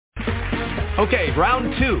Okay,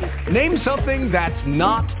 round two. Name something that's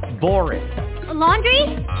not boring. A laundry?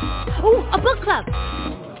 Ooh, a book club.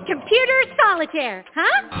 Computer solitaire,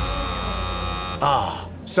 huh?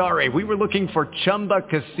 Ah, sorry, we were looking for Chumba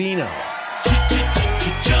Casino.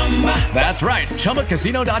 That's right,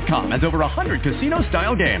 ChumbaCasino.com has over 100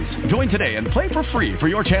 casino-style games. Join today and play for free for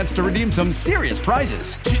your chance to redeem some serious prizes.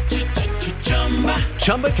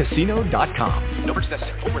 ChumbaCasino.com. No purchase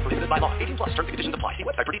necessary. Void where prohibited by law. 18+ terms and conditions apply. See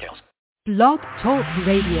website for details. Blog Talk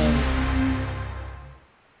Radio.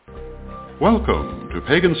 Welcome to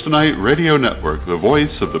Pagans Tonight Radio Network, the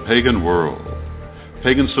voice of the pagan world.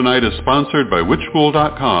 Pagans Tonight is sponsored by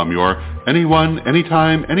witchschool.com, your anyone,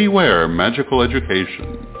 anytime, anywhere magical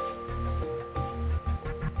education.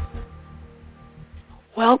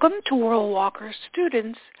 Welcome to World Walker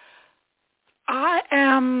students. I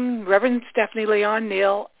am Reverend Stephanie Leon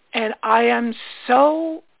Neal, and I am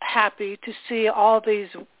so happy to see all these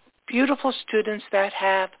beautiful students that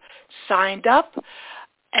have signed up,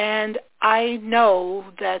 and I know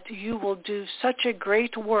that you will do such a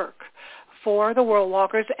great work for the World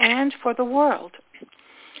Walkers and for the world.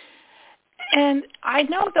 And I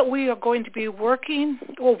know that we are going to be working,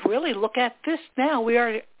 well, really look at this now. We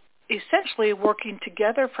are essentially working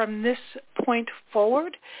together from this point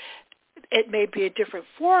forward. It may be a different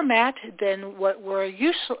format than what we're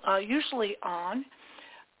usually on,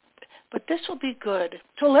 but this will be good.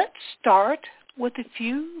 So let's start with a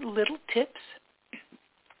few little tips.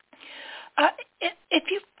 If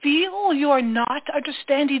you feel you are not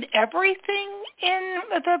understanding everything in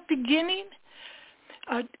the beginning,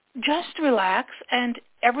 just relax and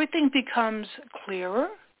everything becomes clearer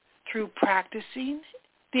through practicing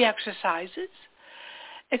the exercises,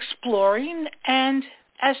 exploring, and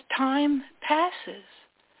as time passes.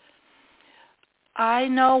 I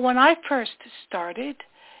know when I first started,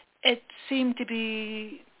 it seemed to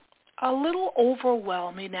be a little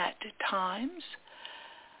overwhelming at times.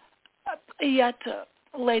 Yet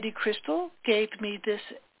Lady Crystal gave me this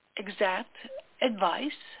exact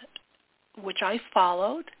advice, which I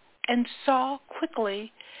followed, and saw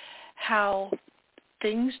quickly how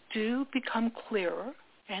things do become clearer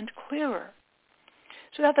and clearer.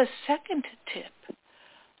 So now the second tip,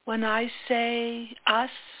 when I say us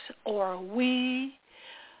or we,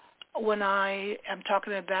 when I am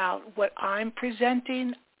talking about what I'm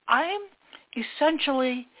presenting, I'm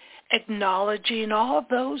essentially acknowledging all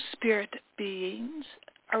those spirit beings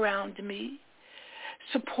around me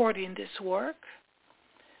supporting this work,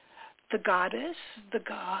 the goddess, the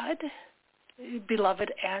god,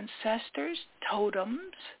 beloved ancestors,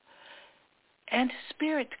 totems, and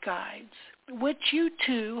spirit guides, which you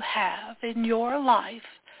too have in your life,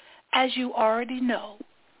 as you already know.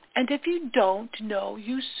 And if you don't know,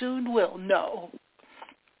 you soon will know.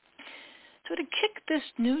 So to kick this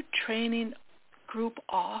new training group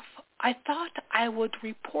off, I thought I would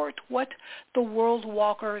report what the World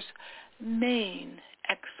Walkers' main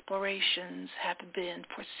explorations have been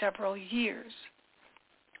for several years.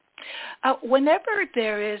 Whenever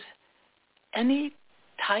there is any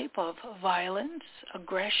type of violence,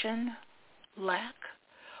 aggression, lack,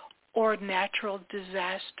 or natural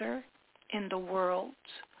disaster in the world,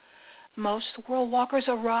 most World Walkers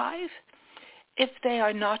arrive, if they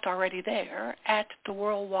are not already there, at the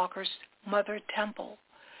World Walkers' Mother Temple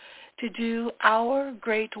to do our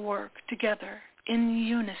great work together in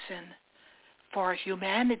unison for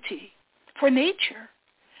humanity, for nature,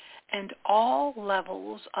 and all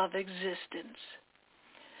levels of existence.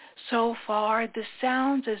 So far, this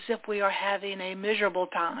sounds as if we are having a miserable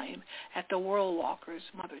time at the World Walkers'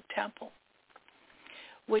 Mother Temple,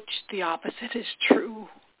 which the opposite is true.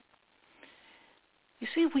 You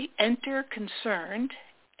see, we enter concerned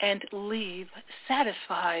and leave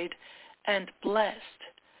satisfied and blessed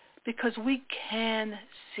because we can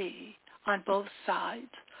see on both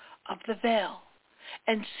sides of the veil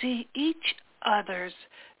and see each other's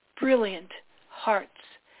brilliant hearts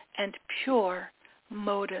and pure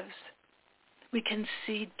motives. We can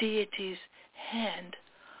see deity's hand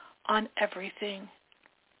on everything.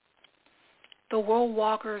 The World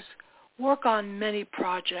Walkers work on many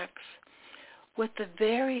projects with the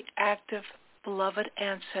very active beloved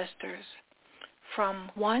ancestors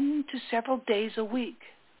from 1 to several days a week.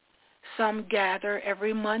 Some gather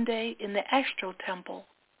every Monday in the Astral Temple.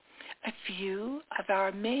 A few of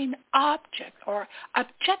our main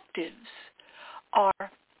objectives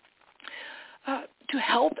are to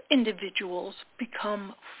help individuals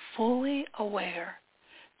become fully aware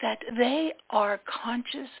that they are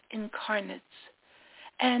conscious incarnates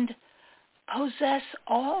and possess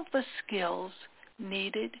all the skills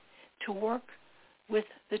needed to work with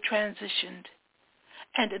the transitioned,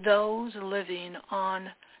 and those living on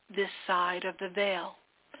this side of the veil.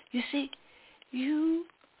 You see, you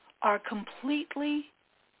are completely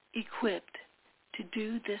equipped to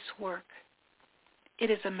do this work. It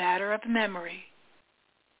is a matter of memory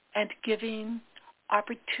and giving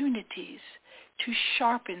opportunities to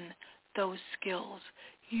sharpen those skills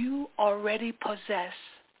you already possess.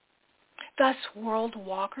 Thus, world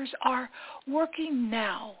walkers are working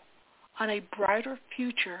now on a brighter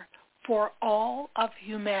future for all of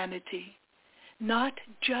humanity, not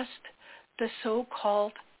just the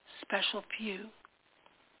so-called special few.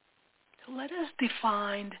 So let us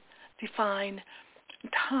define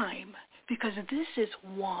time, because this is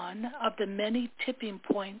one of the many tipping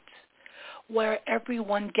points where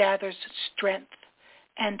everyone gathers strength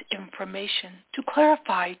and information to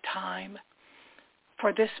clarify time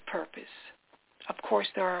for this purpose. Of course,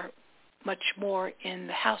 there are much more in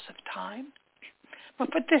the house of time,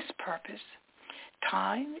 but for this purpose,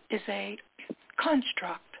 time is a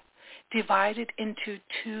construct divided into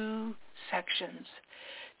two sections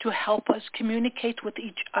to help us communicate with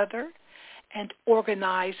each other and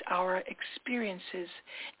organize our experiences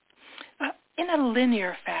in a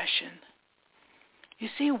linear fashion. You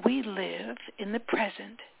see, we live in the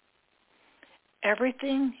present.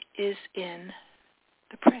 Everything is in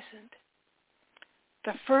the present.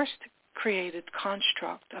 The first created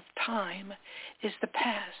construct of time is the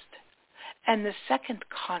past, and the second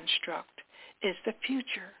construct is the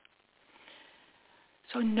future.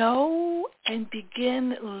 So know and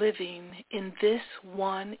begin living in this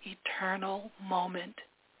one eternal moment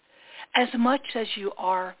as much as you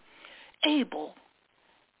are able,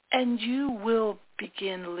 and you will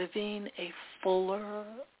begin living a fuller,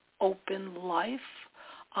 open life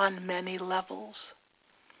on many levels.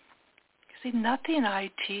 See, nothing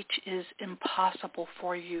I teach is impossible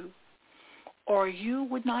for you, or you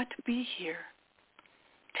would not be here.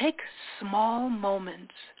 Take small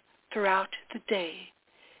moments throughout the day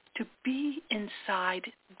to be inside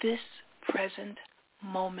this present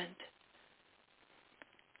moment.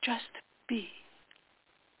 Just be.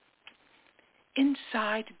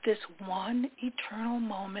 Inside this one eternal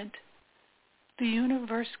moment, the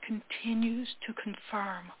universe continues to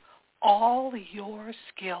confirm all your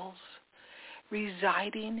skills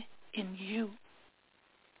residing in you.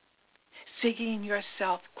 Seeing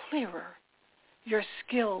yourself clearer, your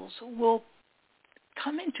skills will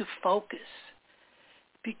come into focus,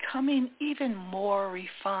 becoming even more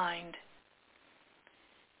refined.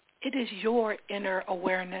 It is your inner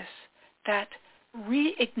awareness that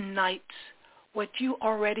reignites what you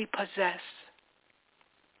already possess.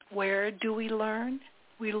 Where do we learn?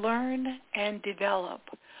 We learn and develop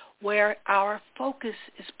where our focus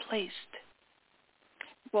is placed.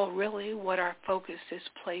 Well, really, what our focus is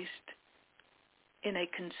placed in a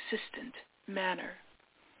consistent manner.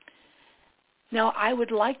 Now, I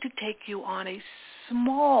would like to take you on a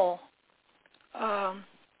small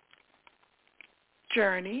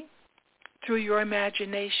journey through your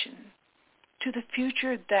imagination to the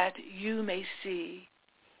future that you may see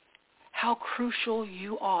how crucial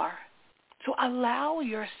you are. So allow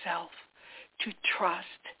yourself to trust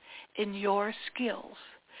in your skills,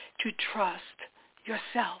 to trust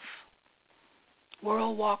yourself.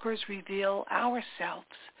 World walkers reveal ourselves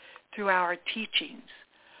through our teachings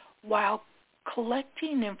while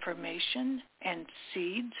collecting information and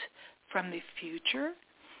seeds from the future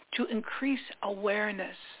to increase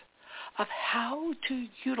awareness of how to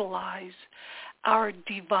utilize our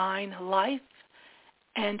divine life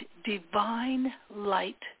and divine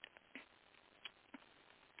light.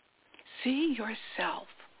 See yourself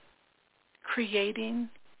creating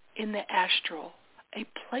in the astral a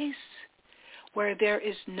place where there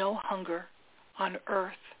is no hunger on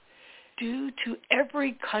earth, due to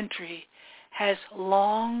every country has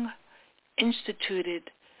long instituted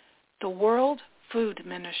the World Food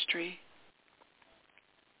Ministry.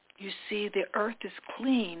 You see, the earth is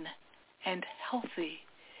clean and healthy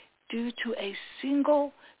due to a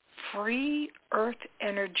single free earth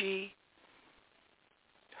energy.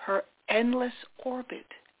 Her endless orbit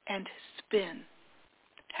and spin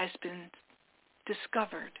has been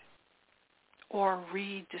discovered or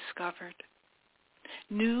rediscovered.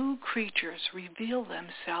 New creatures reveal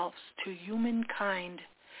themselves to humankind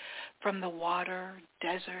from the water,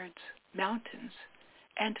 deserts, mountains,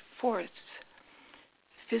 and forests,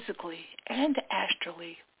 physically and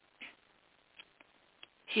astrally.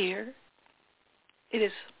 Here, it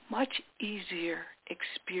is much easier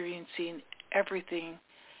experiencing everything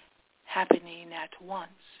happening at once.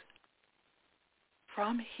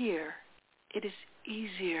 From here, it is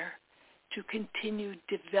easier to continue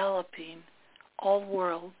developing all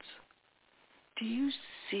worlds, Do you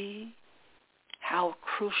see how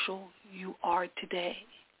crucial you are today?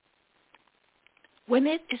 When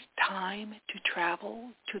it is time to travel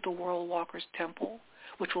to the World Walkers Temple,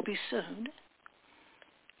 which will be soon,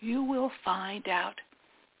 you will find out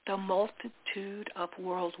the multitude of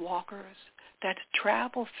world walkers that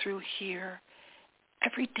travel through here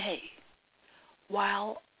every day,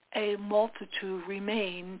 while a multitude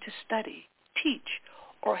remain to study, teach,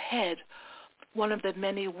 or head one of the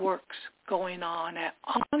many works going on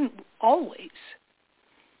always.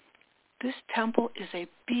 This temple is a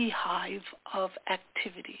beehive of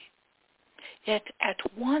activity. Yet at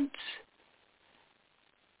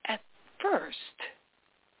first,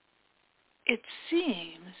 it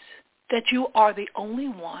seems that you are the only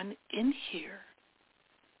one in here,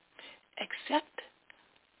 except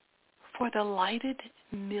for the lighted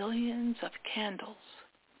millions of candles.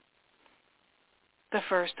 The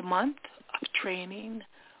first month of training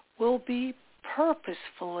will be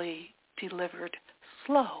purposefully delivered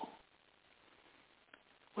slow.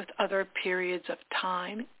 With other periods of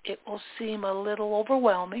time, it will seem a little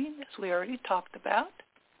overwhelming, as we already talked about.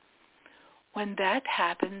 When that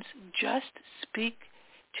happens, just speak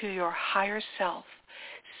to your higher self,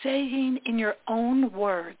 saying in your own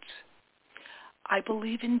words, I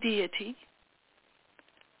believe in deity.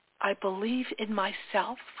 I believe in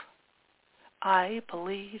myself. I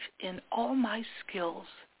believe in all my skills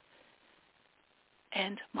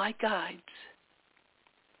and my guides.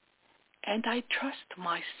 And I trust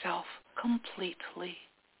myself completely.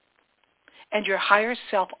 And your higher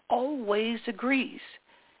self always agrees.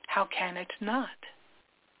 How can it not?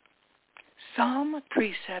 Some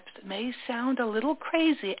precepts may sound a little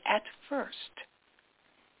crazy at first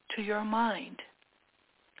to your mind,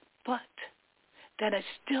 but then a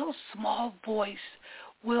still small voice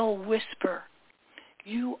will whisper,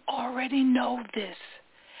 you already know this,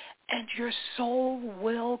 and your soul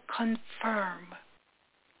will confirm.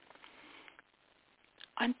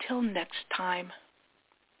 Until next time,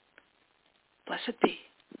 blessed be.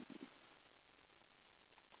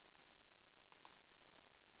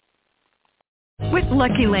 With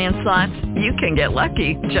Lucky Land Slots, you can get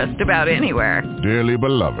lucky just about anywhere. Dearly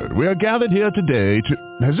beloved, we are gathered here today to...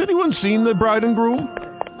 Has anyone seen the bride and groom?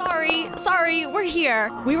 Sorry, we're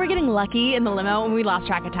here. We were getting lucky in the limo and we lost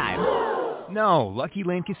track of time. No, Lucky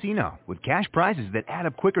Land Casino, with cash prizes that add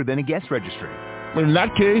up quicker than a guest registry. In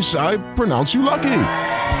that case, I pronounce you lucky.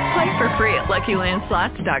 Play for free at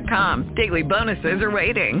LuckyLandSlots.com. Daily bonuses are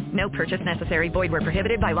waiting. No purchase necessary. Void where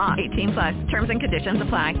prohibited by law. 18+. Terms and conditions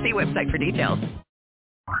apply. See website for details.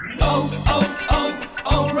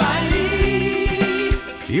 O'Reilly.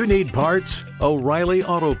 You need parts? O'Reilly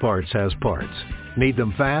Auto Parts has parts. Need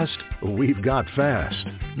them fast? We've got fast.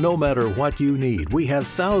 No matter what you need, we have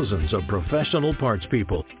thousands of professional parts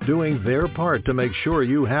people doing their part to make sure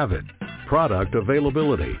you have it. Product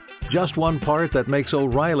availability. Just one part that makes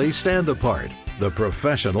O'Reilly stand apart. The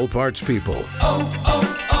professional parts people.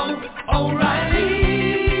 O'Reilly.